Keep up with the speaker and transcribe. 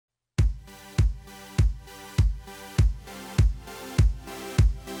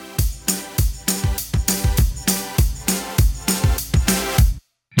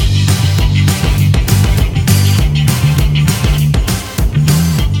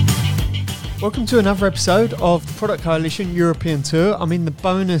Welcome to another episode of the Product Coalition European Tour. I'm in the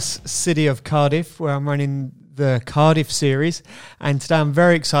bonus city of Cardiff, where I'm running the Cardiff series. And today I'm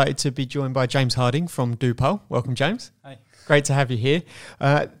very excited to be joined by James Harding from Dupal. Welcome, James. Hi. Great to have you here.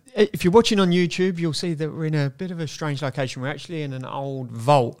 If you're watching on YouTube, you'll see that we're in a bit of a strange location. We're actually in an old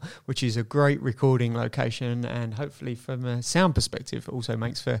vault, which is a great recording location, and hopefully from a sound perspective also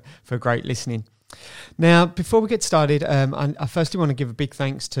makes for great listening. Now, before we get started, I firstly want to give a big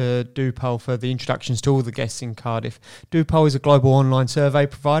thanks to Dupal for the introductions to all the guests in Cardiff. Dupal is a global online survey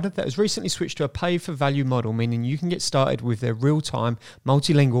provider that has recently switched to a pay-for-value model, meaning you can get started with their real-time,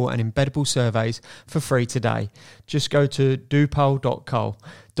 multilingual and embeddable surveys for free today. Just go to dupal.co.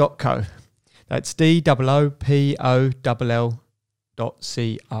 That's DOOPOLL.co.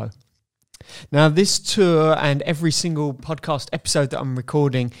 Now, this tour and every single podcast episode that I'm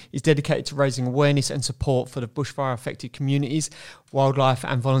recording is dedicated to raising awareness and support for the bushfire-affected communities, wildlife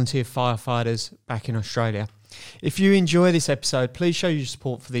and volunteer firefighters back in Australia. If you enjoy this episode, please show your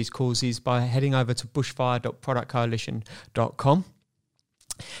support for these causes by heading over to bushfire.productcoalition.com.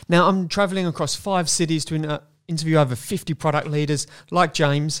 Now, I'm travelling across 5 cities to interview over 50 product leaders like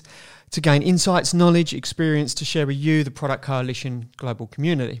James to gain insights, knowledge, experience to share with you, the Product Coalition global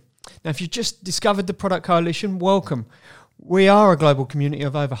community. Now, if you've just discovered the Product Coalition, welcome. We are a global community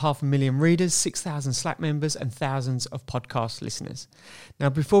of over 500,000 readers, 6,000 Slack members and thousands of podcast listeners. Now,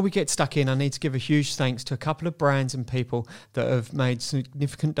 before we get stuck in, I need to give a huge thanks to a couple of brands and people that have made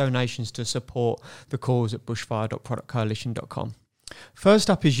significant donations to support the cause at bushfire.productcoalition.com.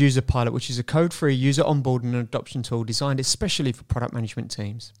 First up is UserPilot, which is a code-free user onboarding and adoption tool designed especially for product management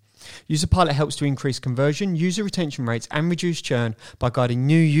teams. UserPilot helps to increase conversion, user retention rates and reduce churn by guiding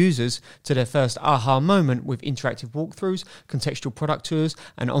new users to their first aha moment with interactive walkthroughs, contextual product tours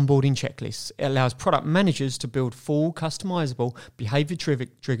and onboarding checklists. It allows product managers to build full, customizable,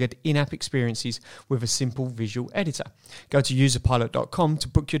 behavior-triggered in-app experiences with a simple visual editor. Go to userpilot.com to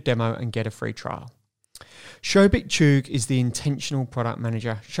book your demo and get a free trial. Shobit Chugh is the intentional product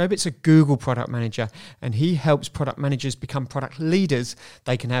manager. Shobit's a Google product manager, and he helps product managers become product leaders.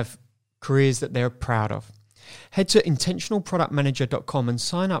 They can have careers that they're proud of. Head to intentionalproductmanager.com and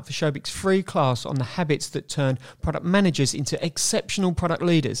sign up for Shobit's free class on the habits that turn product managers into exceptional product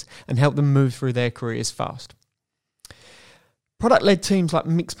leaders and help them move through their careers fast. Product-led teams like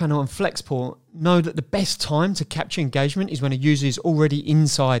Mixpanel and Flexport know that the best time to capture engagement is when a user is already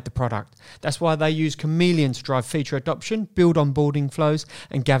inside the product. That's why they use Chameleon to drive feature adoption, build onboarding flows,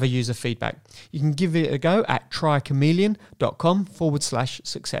 and gather user feedback. You can give it a go at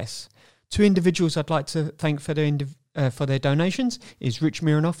trychameleon.com/success. 2 individuals I'd like to thank for their donations is Rich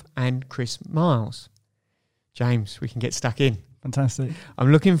Mironoff and Chris Miles. James, we can get stuck in. Fantastic.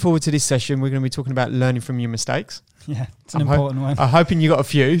 I'm looking forward to this session. We're going to be talking about learning from your mistakes. Yeah, it's an important one. I'm hoping you got a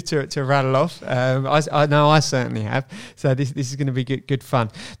few to rattle off. I know I certainly have. So this is going to be good fun.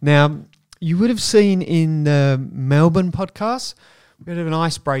 Now, you would have seen in the Melbourne podcast, a bit of an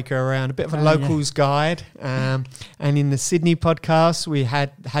icebreaker around a bit of a locals guide. And in the Sydney podcast, we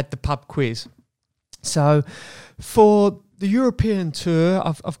had the pub quiz. So for the European tour,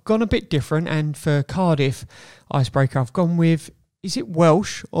 I've gone a bit different. And for Cardiff icebreaker, I've gone with, is it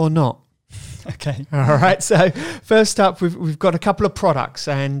Welsh or not? Okay. All right. So first up, we've got a couple of products,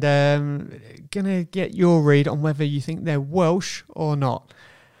 and going to get your read on whether you think they're Welsh or not.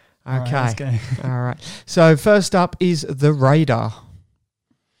 Okay. All right, let's go. All right. So first up is the Radar.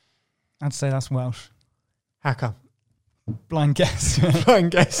 I'd say that's Welsh. How come? Blind guess.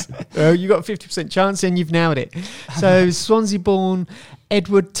 Blind guess. Well, you got a 50% chance and you've nailed it. So Swansea-born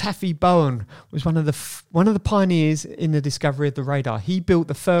Edward Taffy Bowen was one of the pioneers in the discovery of the radar. He built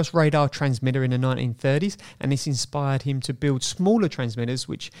the first radar transmitter in the 1930s, and this inspired him to build smaller transmitters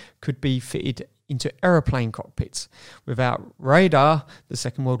which could be fitted into aeroplane cockpits. Without radar, the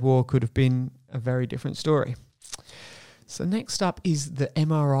Second World War could have been a very different story. So next up is the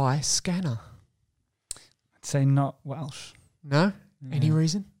MRI scanner. I'd say not Welsh. No? Any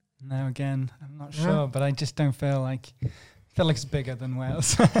reason? No, again, I'm not sure, but I just don't feel like it's bigger than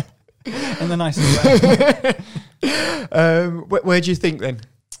Wales. In the nicest way. Where do you think then?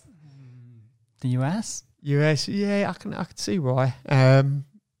 The US? US, yeah, I can see why.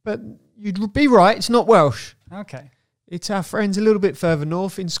 But you'd be right, it's not Welsh. Okay. It's our friends a little bit further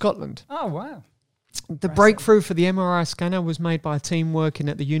north in Scotland. Oh, wow. The breakthrough for the MRI scanner was made by a team working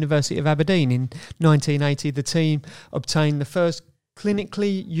at the University of Aberdeen. In 1980, the team obtained the first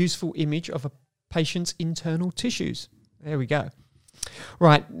clinically useful image of a patient's internal tissues. There we go.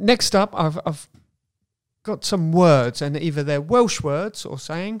 Right, next up, I've got some words, and either they're Welsh words or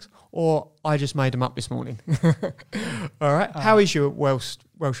sayings, or I just made them up this morning. All right. How is your Welsh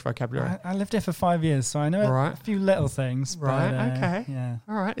vocabulary? I lived here for 5 years, so I know a few little things. Right. But, okay. Yeah.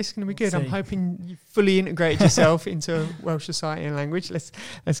 All right. This is going to be good. Let's I'm see. hoping you fully integrated yourself into Welsh society and language.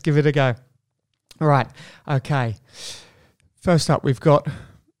 Let's give it a go. All right. Okay. First up, we've got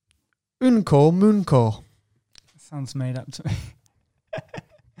Uncor Mooncor. Sounds made up to me.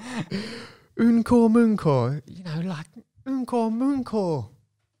 Uncor Mooncor. You know, like Uncor Mooncor.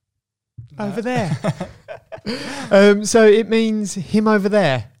 No. Over there. So it means him over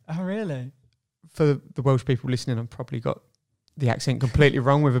there. Oh, really? For the Welsh people listening, I've probably got the accent completely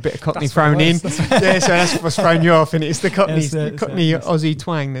wrong with a bit of Cockney That's thrown what it in. was. Yeah, so that's what's thrown you off, and it's the Cockney, Yes, the Cockney Aussie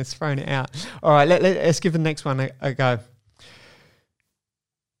twang that's thrown it out. All right, let's give the next one a go.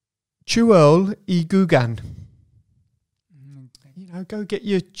 Chuel I Gugan. You know, go get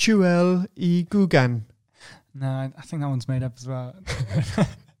your Chuel I Gugan. No, I think that one's made up as well.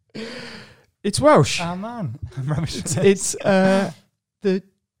 It's Welsh. Oh, man. I'm rubbish at this. It's the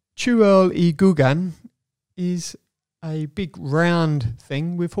Chuel I Gugan is a big round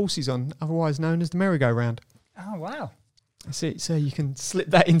thing with horses on, otherwise known as the merry-go-round. Oh, wow. That's it. So you can slip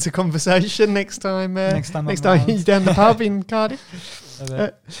that into conversation next time. Next time around. you're down the pub in Cardiff.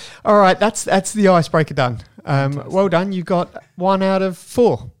 All right, that's the icebreaker done. Well done. You got 1 out of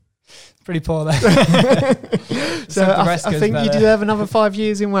 4. Pretty poor there. So I think you do have another 5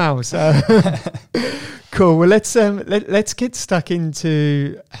 years in Wales. So cool. Well, let's get stuck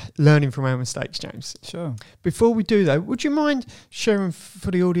into learning from our mistakes, James. Sure. Before we do, though, would you mind sharing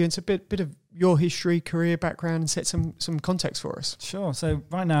for the audience a bit of your history, career background, and set some context for us? Sure. So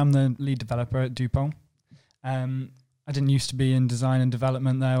right now I'm the lead developer at Dupol. I didn't used to be in design and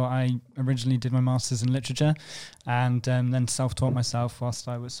development, though. I originally did my master's in literature and then self-taught myself whilst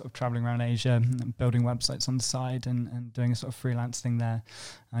I was sort of traveling around Asia, building websites on the side and doing a sort of freelance thing there.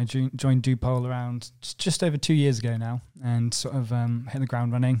 I joined Dupol around just over 2 years ago now and sort of hit the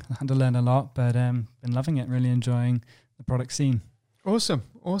ground running. I had to learn a lot, but been loving it, really enjoying the product scene. Awesome.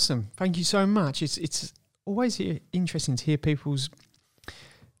 Thank you so much. It's always interesting to hear people's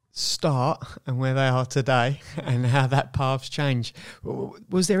start and where they are today and how that path's changed.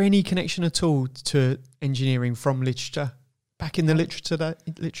 Was there any connection at all to engineering from literature back in the literature days?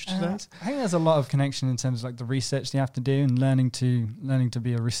 I think there's a lot of connection in terms of like the research you have to do and learning to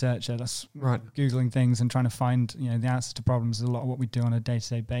be a researcher. That's right. Googling things and trying to find the answer to problems is a lot of what we do on a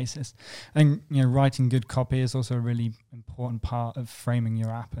day-to-day basis. And writing good copy is also a really important part of framing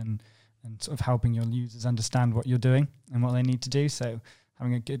your app and sort of helping your users understand what you're doing and what they need to do. So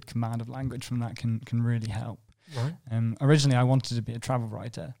having a good command of language from that can really help. Right. Originally, I wanted to be a travel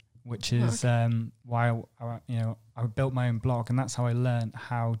writer, which is why I built my own blog, and that's how I learned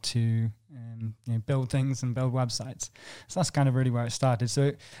how to build things and build websites. So that's kind of really where it started.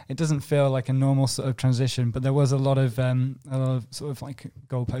 So it doesn't feel like a normal sort of transition, but there was a lot of sort of like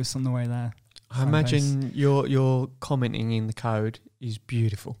goalposts on the way there. I imagine your commenting in the code is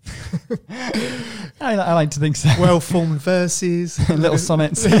beautiful. I like to think so. Well-formed verses. Little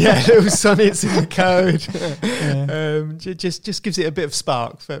sonnets. Yeah, little sonnets in the code. Yeah. Just gives it a bit of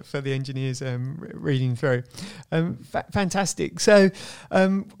spark for the engineers reading through. Fantastic. So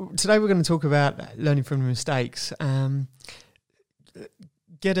today we're going to talk about learning from mistakes.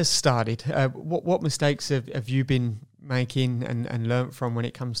 Get us started. What mistakes have you been making and learnt from when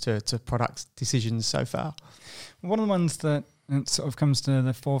it comes to product decisions so far? One of the ones that sort of comes to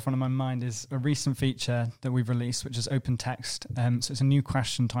the forefront of my mind is a recent feature that we've released, which is open text. So it's a new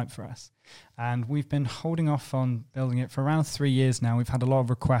question type for us. And we've been holding off on building it for around 3 years now. We've had a lot of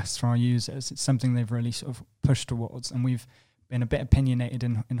requests from our users. It's something they've really sort of pushed towards, and we've been a bit opinionated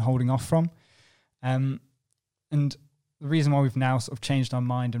in holding off from. And the reason why we've now sort of changed our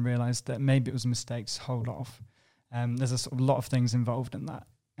mind and realised that maybe it was a mistake to hold off, there's a sort of lot of things involved in that.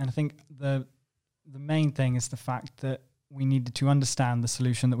 And I think the main thing is the fact that we needed to understand the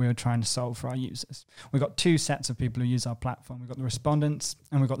solution that we were trying to solve for our users. We've got 2 sets of people who use our platform. We've got the respondents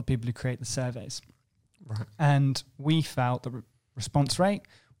and we've got the people who create the surveys. Right. And we felt that response rate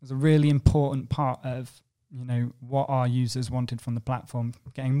was a really important part of what our users wanted from the platform.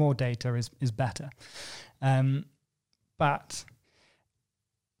 Getting more data is better. But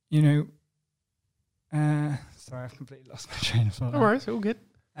sorry, I've completely lost my train of thought. No worries, all good.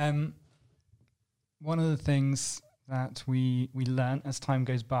 One of the things that we learn as time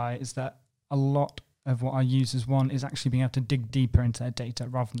goes by is that a lot of what our users want is actually being able to dig deeper into their data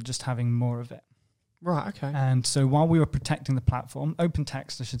rather than just having more of it. Right, okay. And so while we were protecting the platform, open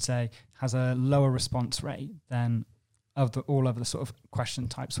text, I should say, has a lower response rate than all of the sort of question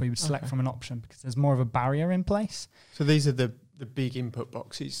types. So we would select from an option because there's more of a barrier in place. So these are the big input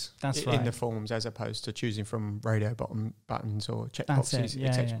boxes That's in right. the forms, as opposed to choosing from radio buttons or checkboxes, Yeah,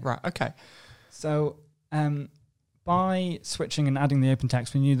 etc. yeah. Right, okay. So by switching and adding the open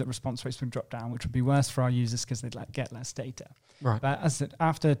text, we knew that response rates would drop down, which would be worse for our users because they'd get less data. Right. But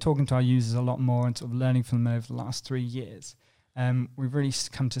after talking to our users a lot more and sort of learning from them over the last 3 years, we've really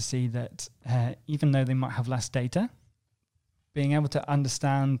come to see that even though they might have less data, being able to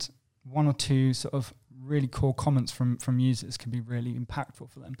understand one or two sort of really core comments from users can be really impactful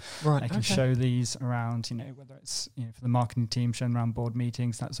for them. Right. They can show these around, whether it's for the marketing team, shown around board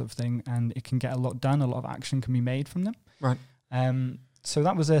meetings, that sort of thing, and it can get a lot done. A lot of action can be made from them. Right. So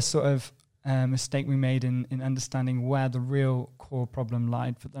that was a sort of mistake we made in understanding where the real core problem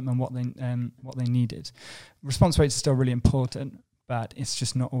lied for them and what they needed. Response rates are still really important, but it's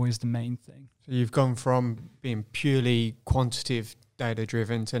just not always the main thing. So you've gone from being purely quantitative,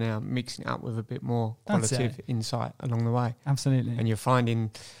 data-driven to now mixing it up with a bit more qualitative insight along the way. Absolutely. And you're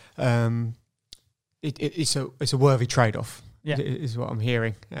finding it's a worthy trade-off. Yeah. Is what I'm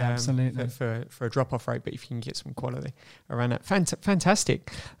hearing. Absolutely. For a drop-off rate, but if you can get some quality around that,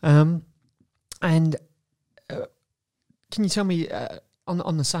 fantastic. And can you tell me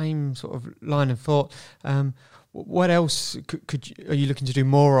on the same sort of line of thought, what else are you looking to do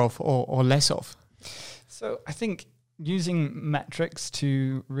more of or less of? So I think using metrics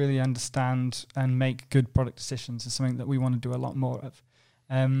to really understand and make good product decisions is something that we want to do a lot more of.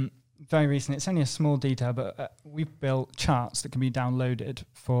 Very recently, it's only a small detail, but we've built charts that can be downloaded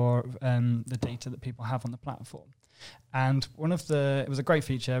for the data that people have on the platform. And it was a great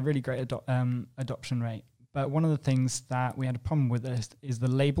feature, really great adoption rate. But one of the things that we had a problem with is the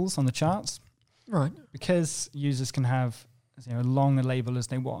labels on the charts. Right. Because users can have as long a label as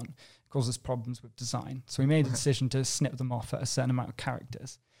they want, causes problems with design. So we made a decision to snip them off at a certain amount of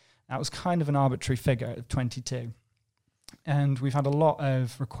characters. That was kind of an arbitrary figure of 22. And we've had a lot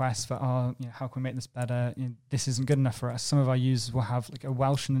of requests for, how can we make this better? This isn't good enough for us. Some of our users will have like a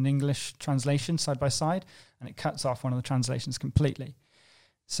Welsh and an English translation side by side, and it cuts off one of the translations completely.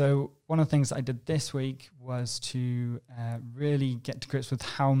 So one of the things that I did this week was to really get to grips with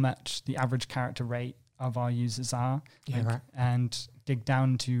how much the average character rate of our users are, and dig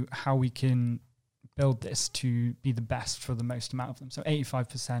down to how we can build this to be the best for the most amount of them. So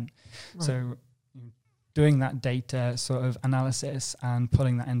 85%. Right. So doing that data sort of analysis and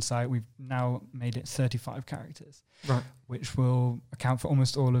pulling that insight, we've now made it 35 characters, right, which will account for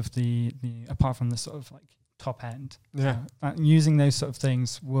almost all of the apart from the sort of like top end. Yeah. Using those sort of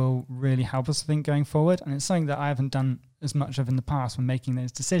things will really help us, I think, going forward. And it's something that I haven't done as much of in the past when making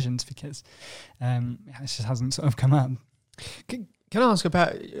those decisions because it just hasn't sort of come up. Can I ask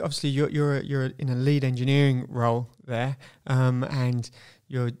about, obviously you're in a lead engineering role there, and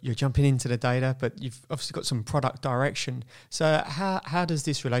you're jumping into the data, but you've obviously got some product direction. So how does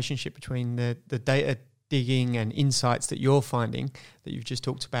this relationship between the data digging and insights that you're finding that you've just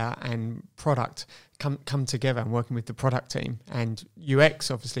talked about and product come together and working with the product team and UX,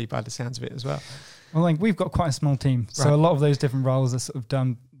 obviously, by the sounds of it as well? Well, like we've got quite a small team, so right. A lot of those different roles are sort of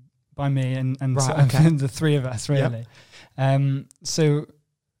done by me and right, sort okay. of the three of us, really. Yep. So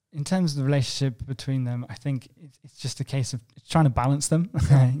in terms of the relationship between them, I think it's just a case of trying to balance them,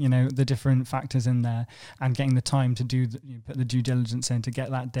 the different factors in there and getting the time to do put the due diligence in to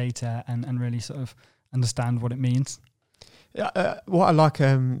get that data and really sort of understand what it means. What I like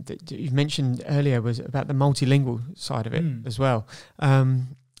that you mentioned earlier was about the multilingual side of it as well.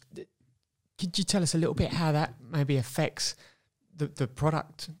 Could you tell us a little bit how that maybe affects the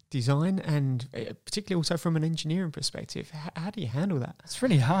product design and particularly also from an engineering perspective? How do you handle that? It's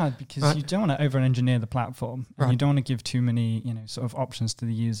really hard because you don't want to over-engineer the platform and you don't want to give too many sort of options to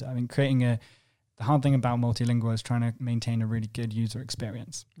the user. I mean, the hard thing about multilingual is trying to maintain a really good user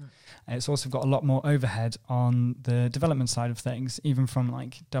experience. It's also got a lot more overhead on the development side of things, even from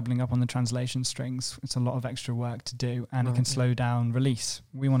like doubling up on the translation strings. It's a lot of extra work to do and it can slow down release.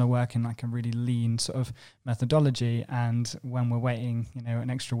 We want to work in like a really lean sort of methodology, and when we're waiting,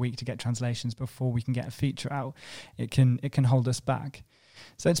 an extra week to get translations before we can get a feature out, it can hold us back.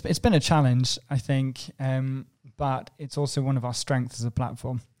 So it's been a challenge, I think, but it's also one of our strengths as a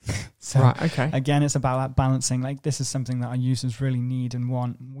platform. So again, it's about that balancing. Like, this is something that our users really need and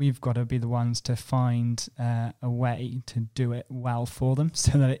want. We've got to be the ones to find a way to do it well for them,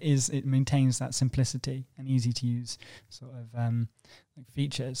 so that it maintains that simplicity and easy to use sort of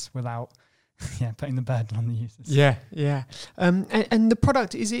features without putting the burden on the users. Yeah. And the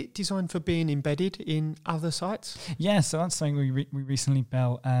product, is it designed for being embedded in other sites? Yeah, so that's something we recently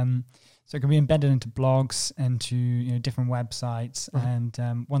built. So it can be embedded into blogs, into different websites. Right.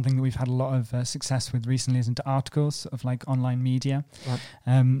 And one thing that we've had a lot of success with recently is into articles, sort of like online media.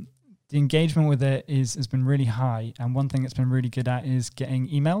 Right. The engagement with it has been really high. And one thing it's been really good at is getting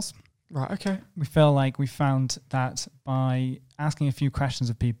emails. Right, okay. We feel like we found that by asking a few questions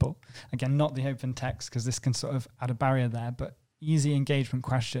of people, again, not the open text, because this can sort of add a barrier there, but easy engagement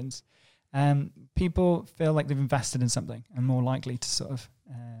questions, people feel like they've invested in something and more likely to sort of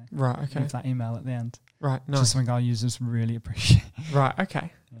leave that email at the end. Right, nice. Which is something our users really appreciate. Right,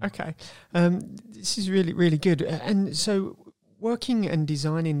 okay. Yeah. Okay. This is really, really good. And so working and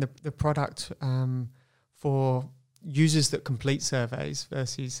designing the product for users that complete surveys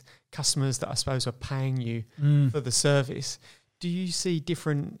versus customers that I suppose are paying you for the service, do you see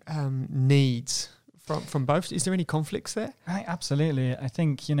different needs from both? Is there any conflicts there? Right, absolutely. I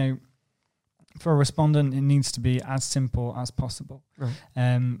think, for a respondent, it needs to be as simple as possible.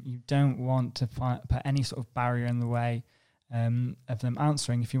 Right. You don't want to put any sort of barrier in the way of them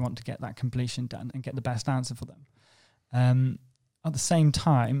answering if you want to get that completion done and get the best answer for them. At the same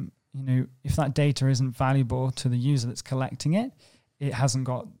time, if that data isn't valuable to the user that's collecting it, it hasn't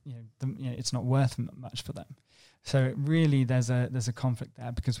got, it's not worth much for them. So really, there's a conflict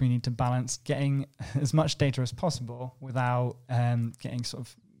there because we need to balance getting as much data as possible without getting sort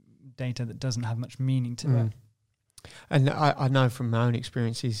of data that doesn't have much meaning to it. And I know from my own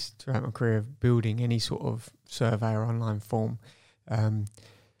experiences throughout my career of building any sort of survey or online form,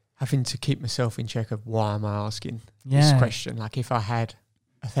 having to keep myself in check of why am I asking this question. Like if I had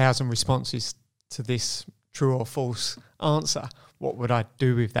 1,000 responses to this true or false answer, what would I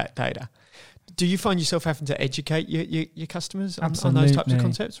do with that data? Do you find yourself having to educate your customers on those types of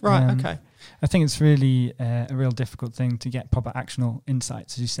concepts? Right, okay. I think it's really a real difficult thing to get proper actionable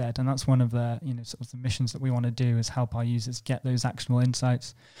insights, as you said, and that's one of the sort of the missions that we want to do is help our users get those actionable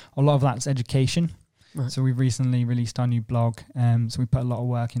insights. A lot of that's education. Right. So we've recently released our new blog, so we put a lot of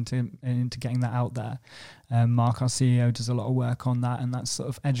work into getting that out there. Mark, our CEO, does a lot of work on that, and that's sort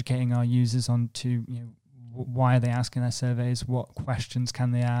of educating our users on to why are they asking their surveys, what questions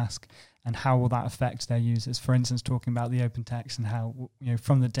can they ask, and how will that affect their users. For instance, talking about the open text and how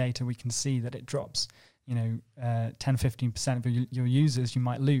from the data we can see that it drops 10-15% of your users you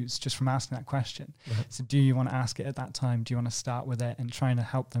might lose just from asking that question. Right. So do you want to ask it at that time? Do you want to start with it and trying to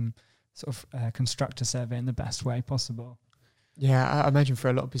help them sort of construct a survey in the best way possible? Yeah, I imagine for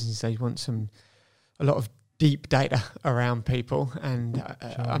a lot of businesses they want a lot of deep data around people, and sure.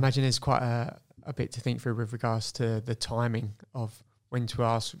 I imagine there's quite a bit to think through with regards to the timing of when to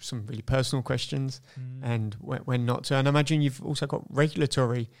ask some really personal questions and when not to. And I imagine you've also got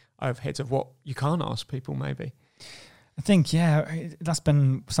regulatory overheads of what you can't ask people maybe. I think, that's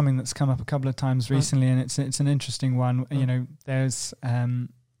been something that's come up a couple of times recently, and it's an interesting one. There's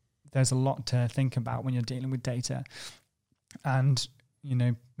a lot to think about when you're dealing with data, and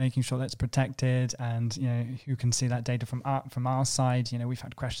making sure that's protected, and who can see that data from our side. We've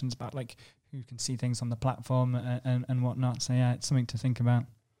had questions about like who can see things on the platform and whatnot. So it's something to think about.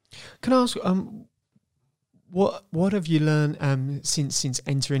 Can I ask, what have you learned since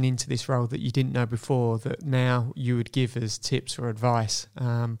entering into this role that you didn't know before that now you would give as tips or advice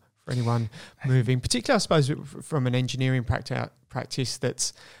for anyone moving, particularly I suppose from an engineering practice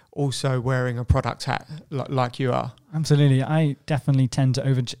that's also wearing a product hat like you are? Absolutely. I definitely tend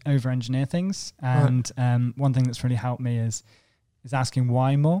to over-engineer things. And one thing that's really helped me is asking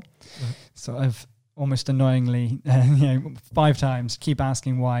why more. Right. Sort of almost annoyingly, 5 times, keep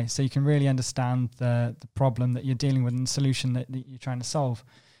asking why, so you can really understand the problem that you're dealing with and the solution that you're trying to solve.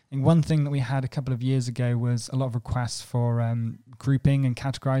 And one thing that we had a couple of years ago was a lot of requests for grouping and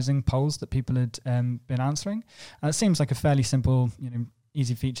categorizing polls that people had been answering. And it seems like a fairly simple,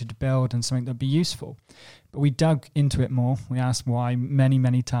 easy feature to build and something that'd be useful. But we dug into it more. We asked why many,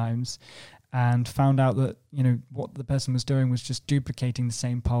 many times, and found out that what the person was doing was just duplicating the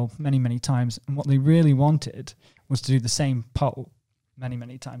same poll many, many times. And what they really wanted was to do the same poll many,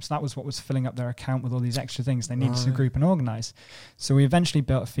 many times. So that was what was filling up their account with all these extra things they needed to group and organize. So we eventually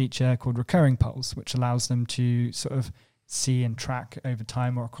built a feature called recurring polls, which allows them to sort of see and track over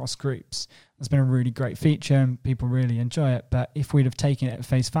time or across groups. It's been a really great feature and people really enjoy it. But if we'd have taken it at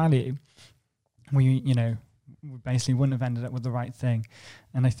face value, we basically wouldn't have ended up with the right thing.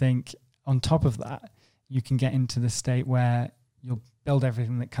 And I think on top of that, you can get into the state where you'll build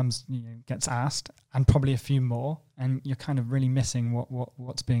everything that comes, gets asked, and probably a few more, and you're kind of really missing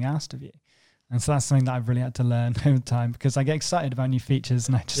what's being asked of you. And so that's something that I've really had to learn over time, because I get excited about new features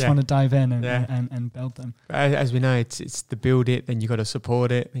and I just want to dive in and build them. As we know, it's the build it, then you got to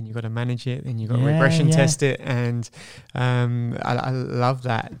support it, then you got to manage it, then you got to regression test it. And I love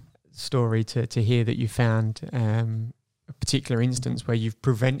that story to hear that you found a particular instance where you've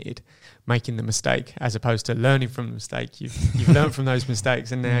prevented making the mistake as opposed to learning from the mistake. You've learned from those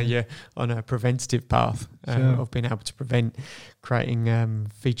mistakes, and now you're on a preventative path of being able to prevent creating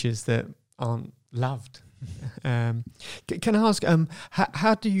features that aren't loved. Can I ask,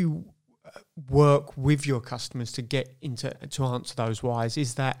 how do you work with your customers to get to answer those whys?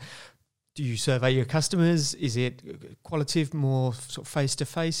 Is that, do you survey your customers? Is it qualitative, more sort of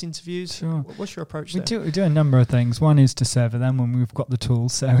face-to-face interviews? Sure. What's your approach we there? We do a number of things. One is to survey them when we've got the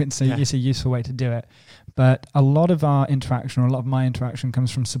tools, so it's a useful way to do it. But a lot of our interaction, or a lot of my interaction,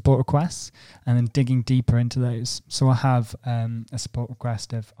 comes from support requests and then digging deeper into those. So I'll have a support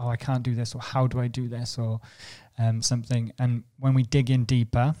request of, I can't do this, or how do I do this, or something. And when we dig in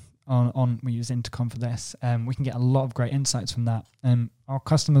deeper, we use Intercom for this, we can get a lot of great insights from that. And our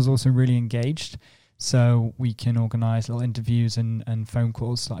customers also really engaged, so we can organise little interviews and phone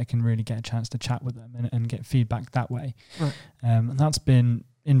calls so I can really get a chance to chat with them and get feedback that way. Right. And that's been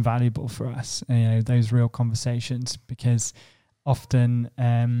invaluable for us, those real conversations, because often,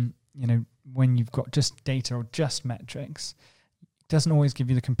 when you've got just data or just metrics, it doesn't always give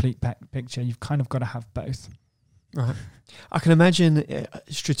you the complete picture. You've kind of got to have both. Right. I can imagine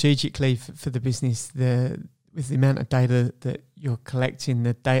strategically for the business, with the amount of data that you're collecting,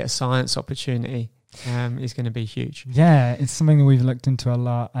 the data science opportunity is going to be huge. Yeah, it's something that we've looked into a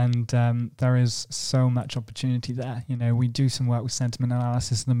lot, and there is so much opportunity there. We do some work with sentiment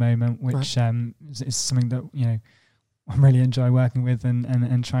analysis at the moment, which is something that I really enjoy working with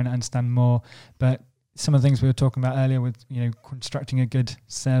and trying to understand more. But some of the things we were talking about earlier with, constructing a good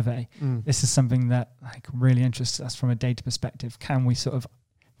survey, this is something that really interests us from a data perspective. Can we sort of,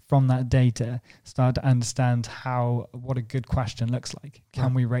 from that data, start to understand what a good question looks like?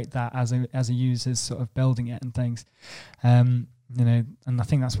 Can we rate that as a user sort of building it and things? And I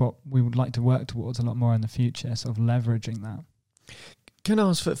think that's what we would like to work towards a lot more in the future, sort of leveraging that. Can I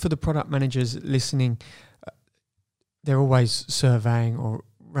ask for the product managers listening, they're always surveying or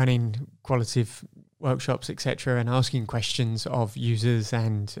running qualitative workshops, etc., and asking questions of users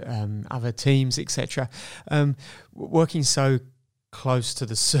and other teams, etc. Working so close to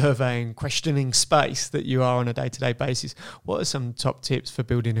the surveying, questioning space that you are on a day-to-day basis, what are some top tips for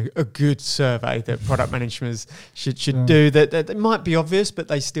building a good survey that product managers should do that might be obvious but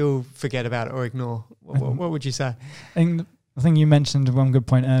they still forget about it or ignore? What would you say? I think you mentioned one good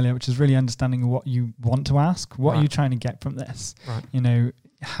point earlier, which is really understanding what you want to ask. What are you trying to get from this? Right.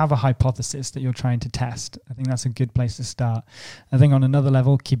 Have a hypothesis that you're trying to test. I think that's a good place to start. I think on another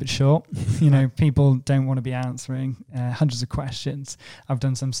level, keep it short. People don't want to be answering hundreds of questions. I've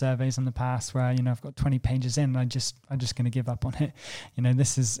done some surveys in the past where, I've got 20 pages in and I'm just going to give up on it.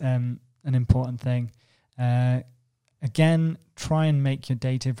 This is an important thing. Again, try and make your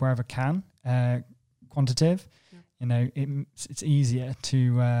data wherever can quantitative. It's easier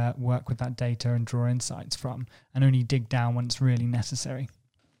to work with that data and draw insights from, and only dig down when it's really necessary.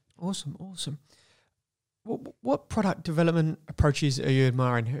 Awesome. What product development approaches are you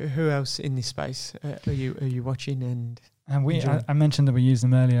admiring? Who else in this space are you watching and I mentioned that we used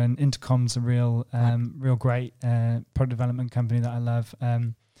them earlier, and Intercom's a real great product development company that I love.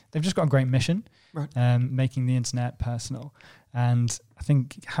 They've just got a great mission, making the internet personal, and I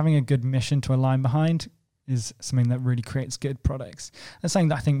think having a good mission to align behind is something that really creates good products. That's something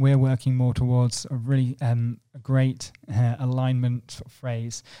that I think we're working more towards, a really a great alignment sort of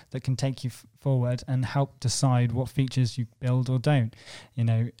phrase that can take you forward and help decide what features you build or don't.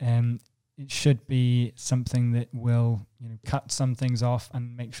 It should be something that will cut some things off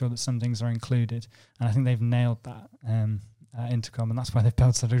and make sure that some things are included. And I think they've nailed that at Intercom, and that's why they've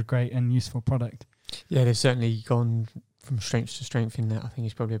built such a great and useful product. Yeah, they've certainly gone from strength to strength in that. I think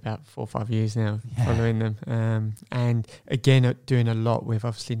it's probably about 4 or 5 years now following them. And again, doing a lot with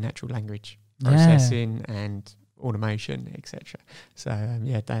obviously natural language processing and automation, etc. So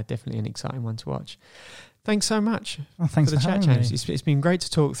they're definitely an exciting one to watch. Thanks so much for the chat, James. It's been great to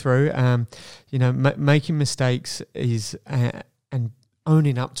talk through. Making mistakes is and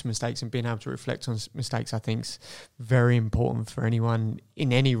owning up to mistakes and being able to reflect on mistakes, I think, is very important for anyone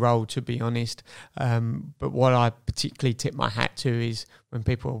in any role, to be honest. But what I particularly tip my hat to is when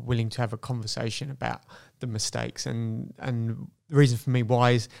people are willing to have a conversation about the mistakes and the reason for me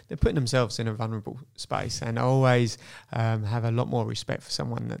why is they're putting themselves in a vulnerable space, and I always have a lot more respect for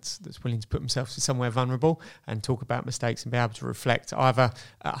someone that's willing to put themselves somewhere vulnerable and talk about mistakes and be able to reflect either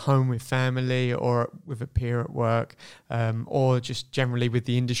at home with family or with a peer at work, or just generally with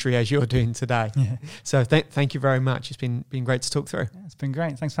the industry as you're doing today. Yeah. So thank you very much. It's been great to talk through. Yeah, it's been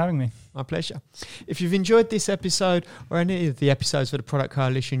great. Thanks for having me. My pleasure. If you've enjoyed this episode or any of the episodes for the Product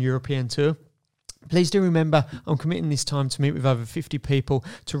Coalition European Tour, please do remember I'm committing this time to meet with over 50 people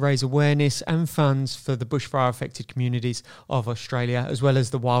to raise awareness and funds for the bushfire affected communities of Australia, as well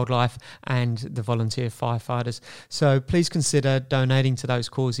as the wildlife and the volunteer firefighters. So please consider donating to those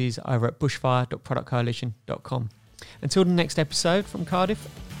causes over at bushfire.productcoalition.com. Until the next episode from Cardiff,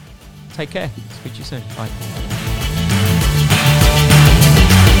 take care. Speak to you soon. Bye.